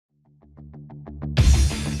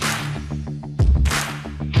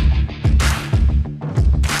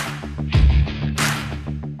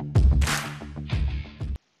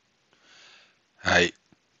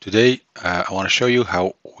Today, I want to show you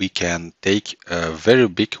how we can take a very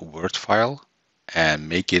big Word file and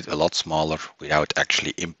make it a lot smaller without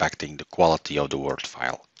actually impacting the quality of the Word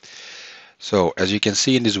file. So as you can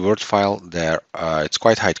see in this Word file, it's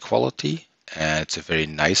quite high quality and it's a very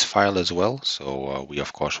nice file as well. So we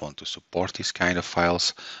of course want to support these kind of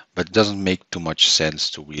files, but it doesn't make too much sense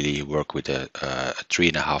to really work with a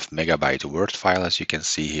 3.5 megabyte Word file, as you can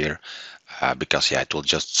see here. Because it will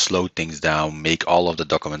just slow things down, make all of the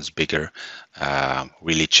documents bigger,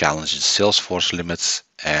 really challenge the Salesforce limits,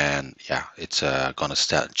 and it's gonna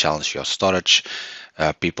challenge your storage.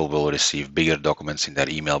 People will receive bigger documents in their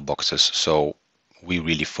email boxes, so we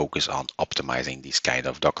really focus on optimizing these kind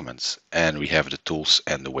of documents, and we have the tools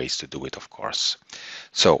and the ways to do it, of course.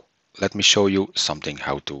 So let me show you something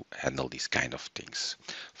how to handle these kind of things.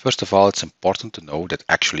 First of all, it's important to know that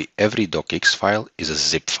actually every DOCX file is a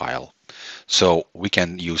zip file. So we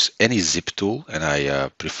can use any zip tool, and I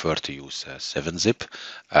prefer to use 7-zip,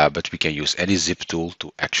 but we can use any zip tool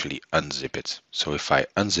to actually unzip it. So if I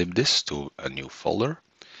unzip this to a new folder,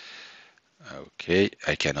 okay,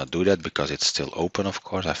 I cannot do that because it's still open, of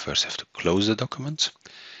course. I first have to close the document.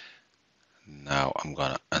 Now I'm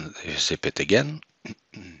gonna unzip it again.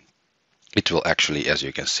 It will actually, as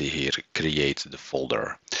you can see here, create the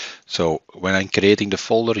folder. So when I'm creating the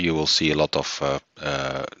folder, you will see a lot of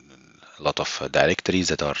directories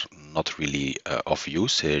that are not really of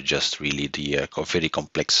use. They're just really the very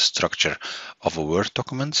complex structure of a Word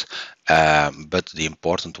document. But the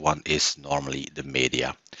important one is normally the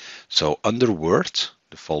media. So under Word,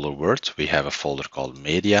 the folder Word, we have a folder called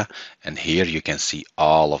media, and here you can see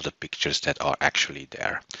all of the pictures that are actually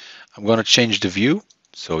there. I'm going to change the view.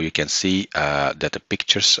 So you can see that the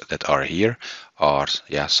pictures that are here are,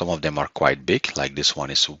 some of them are quite big, like this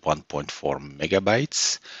one is 1.4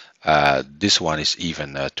 megabytes. This one is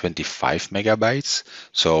even 25 megabytes.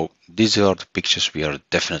 So these are the pictures we are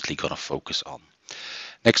definitely going to focus on.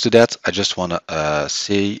 Next to that, I just want to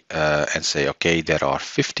say, okay, there are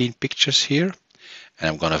 15 pictures here. And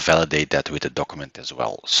I'm going to validate that with the document as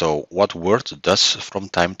well. So what Word does from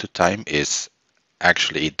time to time is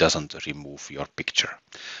actually it doesn't remove your picture.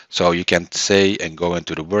 So you can say and go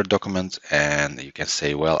into the Word document and you can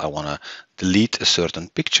say, well, I want to delete a certain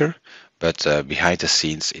picture, but behind the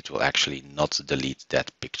scenes it will actually not delete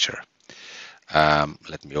that picture.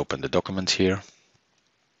 Let me open the document here.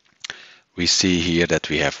 We see here that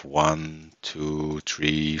we have 1, 2,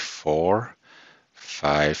 3, 4,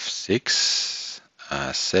 5, 6,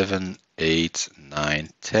 7, 8, 9,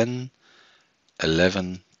 10,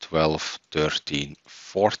 11, 12, 13,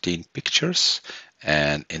 14 pictures,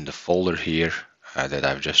 and in the folder here that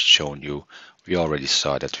I've just shown you, we already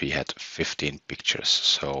saw that we had 15 pictures.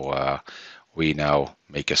 So we now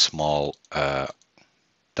make a small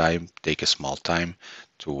time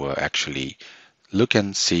to actually look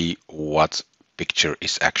and see what picture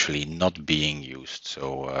is actually not being used.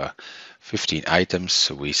 So 15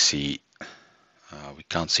 items, we see we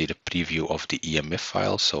can't see the preview of the EMF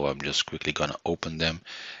file, so I'm just quickly going to open them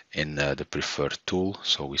in the preferred tool.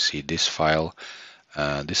 So we see this file.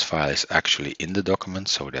 This file is actually in the document,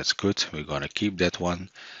 so that's good. We're going to keep that one.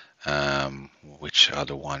 Which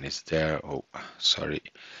other one is there? Oh, sorry,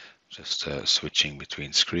 just switching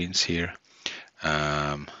between screens here.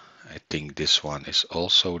 I think this one is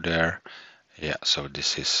also there. Yeah, so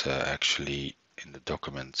this is actually in the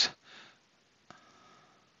document.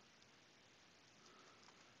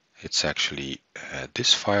 It's actually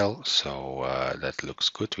this file, so that looks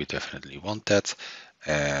good. We definitely want that.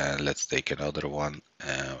 And let's take another one.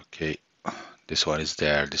 Okay, this one is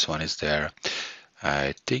there. This one is there.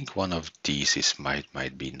 I think one of these is might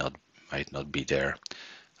not be there.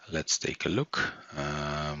 Let's take a look.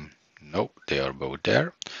 Nope, they are both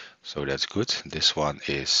there, so that's good. This one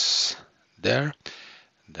is there.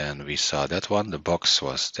 Then we saw that one. The box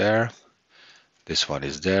was there. This one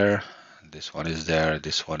is there. This one is there.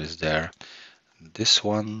 This one is there. This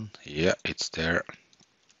one, yeah, it's there.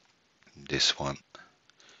 This one,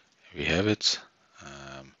 we have it.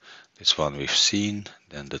 This one we've seen.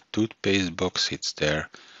 Then the toothpaste box, it's there.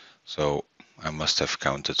 So I must have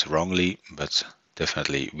counted wrongly, but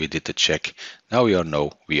definitely we did the check. Now we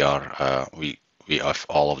know we have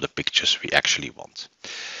all of the pictures we actually want.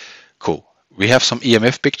 Cool. We have some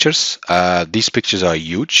EMF pictures. These pictures are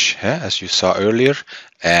huge, as you saw earlier,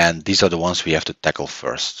 and these are the ones we have to tackle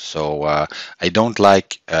first. So I don't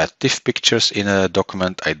like TIFF pictures in a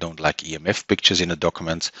document. I don't like EMF pictures in a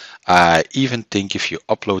document. I even think if you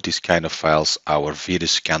upload these kind of files, our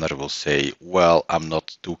virus scanner will say, well, I'm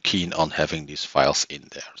not too keen on having these files in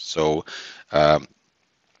there. So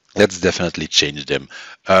let's definitely change them.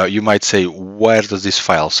 You might say, where does these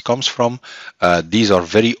files comes from? These are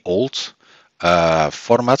very old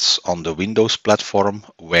formats on the Windows platform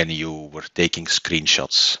when you were taking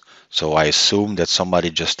screenshots. So I assume that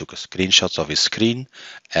somebody just took a screenshot of his screen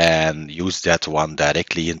and used that one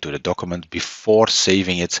directly into the document before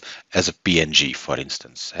saving it as a PNG, for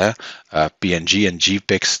instance. PNG and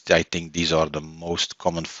JPEGs, I think these are the most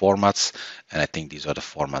common formats, and I think these are the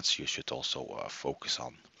formats you should also focus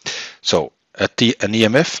on. So an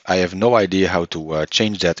EMF, I have no idea how to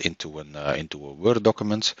change that into a Word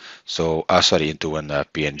document. So into an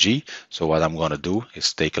PNG. So what I'm going to do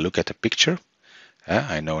is take a look at the picture.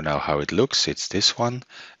 I know now how it looks. It's this one,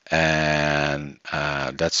 and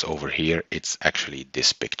that's over here. It's actually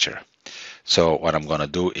this picture. So what I'm going to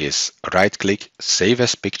do is right-click, save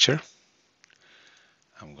as picture.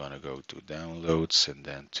 I'm going to go to downloads and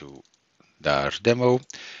then to our demo.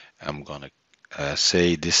 I'm going to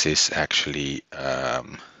say this is actually,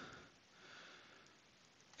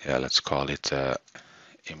 let's call it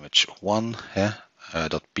image1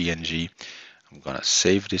 .png. I'm going to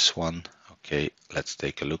save this one. Okay, let's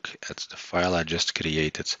take a look at the file I just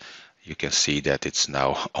created. You can see that it's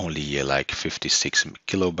now only like 56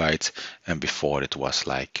 kilobytes, and before it was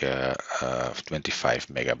like 25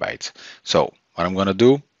 megabytes. So what I'm going to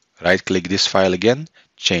do, right click this file again,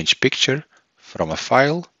 change picture from a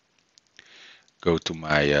file, go to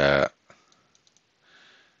my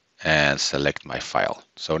and select my file.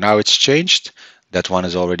 So now it's changed. That one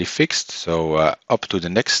is already fixed. So up to the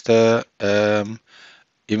next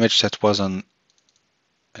image that was an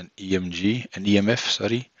EMF,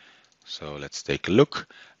 sorry. So let's take a look.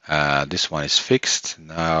 This one is fixed.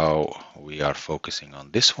 Now we are focusing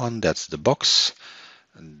on this one. That's the box.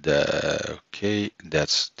 Okay,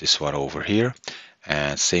 that's this one over here.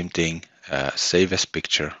 And same thing, save as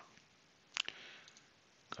picture.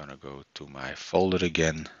 Gonna go to my folder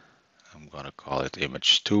again. I'm gonna call it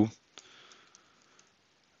image2.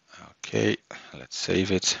 Okay, let's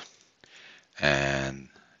save it and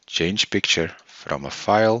change picture from a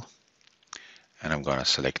file, and I'm gonna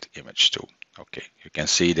select image2. Okay, you can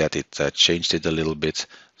see that it changed it a little bit,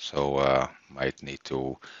 so might need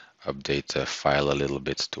to update the file a little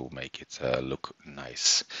bit to make it look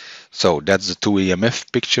nice. So that's the two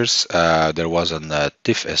EMF pictures. There was a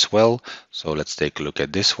TIFF as well, so let's take a look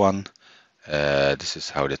at this one. This is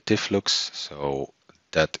how the TIFF looks. So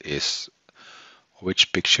that is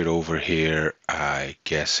which picture over here? I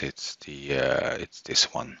guess it's it's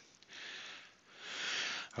this one.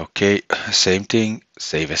 Okay, same thing,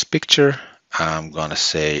 save as picture. I'm gonna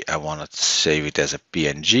say I want to save it as a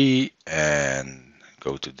PNG and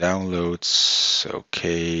go to downloads.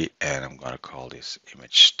 Okay, and I'm gonna call this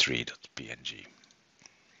image3.png.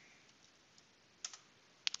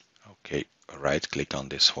 Okay, right click on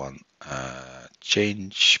this one,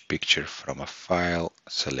 change picture from a file,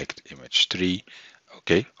 select image3.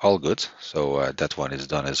 Okay, all good. So that one is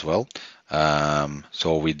done as well.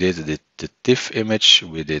 So we did the TIFF image,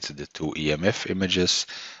 we did the two EMF images.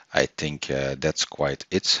 I think that's quite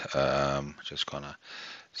it. Just gonna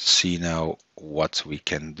see now what we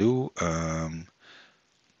can do.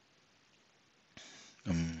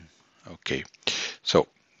 Okay, so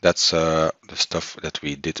that's the stuff that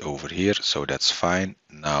we did over here, so that's fine.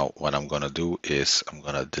 Now what I'm gonna do is I'm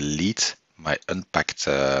gonna delete my unpacked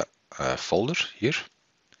folder here.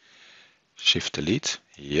 Shift delete,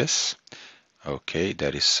 yes. Okay,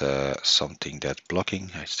 there is something that's blocking.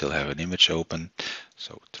 I still have an image open,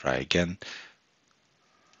 so try again.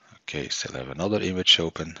 Okay, still have another image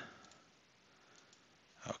open.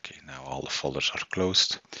 Okay, now all the folders are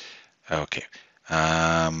closed. Okay,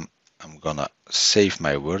 I'm gonna save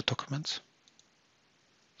my Word document.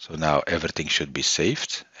 So now everything should be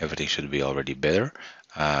saved. Everything should be already better.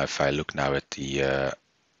 If I look now at the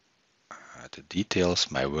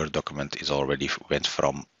details, my Word document is already went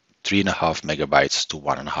from 3.5 megabytes to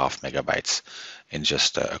 1.5 megabytes in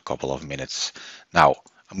just a couple of minutes. Now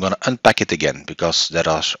I'm going to unpack it again because there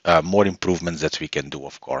are more improvements that we can do,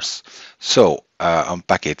 of course. So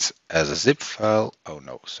unpack it as a zip file. Oh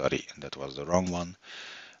no, sorry, that was the wrong one.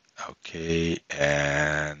 Okay,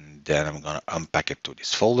 and then I'm going to unpack it to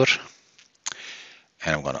this folder.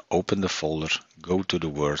 And I'm going to open the folder, go to the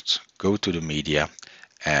Word, go to the media,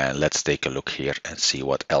 and let's take a look here and see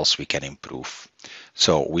what else we can improve.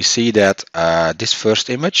 So we see that this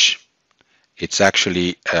first image, it's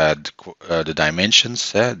actually the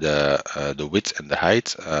dimensions, the width and the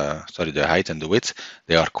height, the height and the width,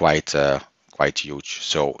 they are quite quite huge.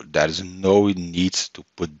 So there is no need to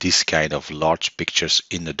put this kind of large pictures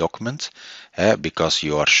in the document because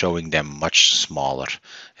you are showing them much smaller.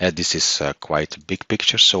 This is quite a big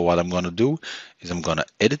picture. So what I'm going to do is I'm going to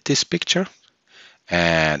edit this picture.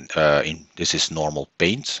 And this is normal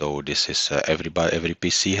paint, so this is every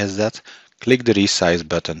PC has that. Click the resize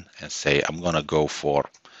button and say I'm gonna go for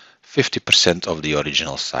 50% of the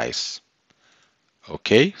original size.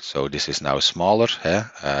 Okay, so this is now smaller.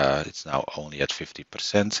 It's now only at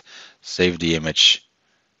 50%. Save the image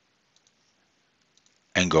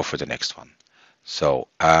and go for the next one. So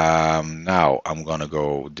now I'm gonna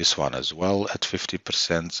go this one as well at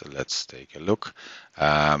 50%. So let's take a look.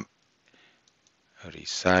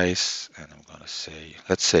 Resize, and I'm gonna say,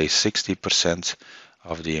 let's say 60%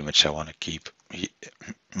 of the image I want to keep.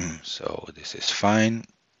 So this is fine.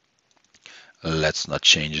 Let's not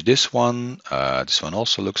change this one. This one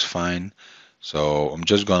also looks fine. So I'm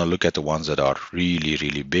just gonna look at the ones that are really,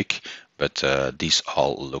 really big, but these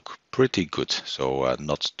all look pretty good. So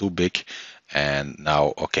not too big. And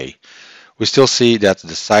now, okay. We still see that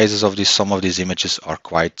the sizes of some of these images are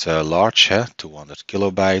quite large, 200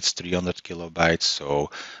 kilobytes, 300 kilobytes. So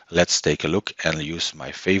let's take a look and use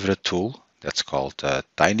my favorite tool that's called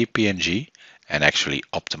Tiny PNG and actually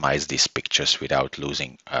optimize these pictures without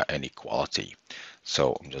losing any quality.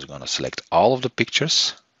 So I'm just going to select all of the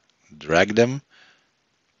pictures, drag them,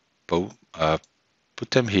 put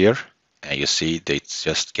them here, and you see that it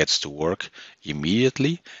just gets to work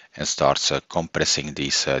immediately and starts compressing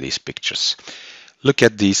these pictures. Look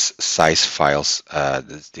at these size files,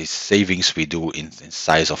 these savings we do in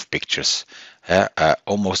size of pictures.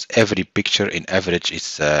 Almost every picture in average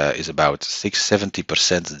is about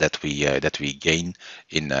 70% that we gain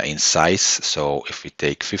in size. So if we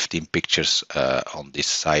take 15 pictures on this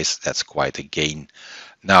size, that's quite a gain.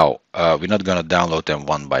 Now we're not going to download them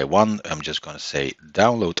one by one. I'm just going to say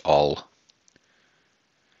download all.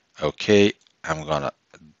 Okay, I'm going to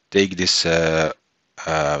take this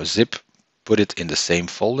zip, put it in the same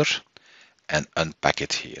folder and unpack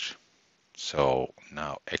it here. So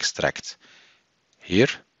now extract here.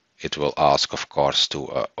 It will ask, of course,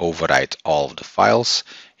 to overwrite all of the files.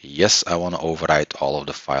 Yes, I want to overwrite all of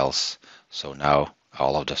the files. So now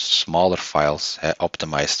all of the smaller files,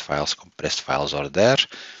 optimized files, compressed files are there.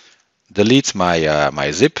 Delete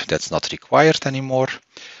my zip, that's not required anymore.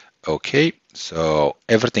 Okay, so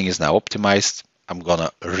everything is now optimized. I'm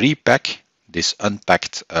gonna repack this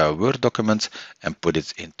unpacked Word document and put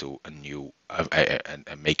it into a new and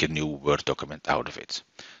make a new Word document out of it.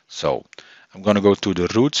 So I'm gonna go to the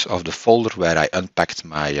roots of the folder where I unpacked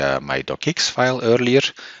my my DOCX file earlier.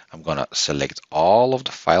 I'm gonna select all of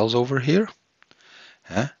the files over here,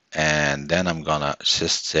 and then I'm gonna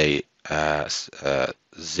just say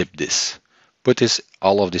zip this. Put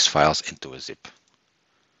all of these files into a zip.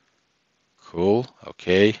 Cool.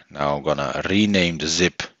 Okay, now I'm gonna rename the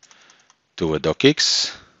zip to a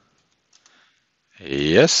docx.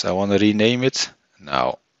 Yes, I want to rename it.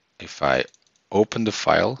 Now, if I open the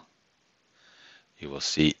file, you will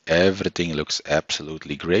see everything looks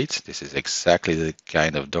absolutely great. This is exactly the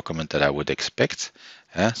kind of document that I would expect.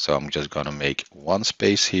 So I'm just gonna make one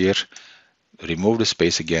space here, remove the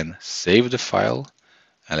space again, save the file,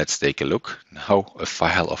 and let's take a look. Now a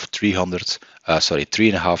file of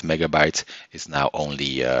 3.5 megabytes is now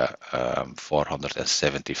only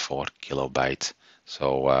 474 kilobytes.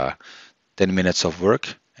 So 10 minutes of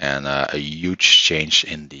work and a huge change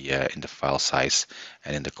in the file size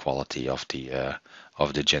and in the quality of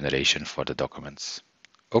the generation for the documents.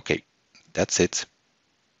 Okay, that's it.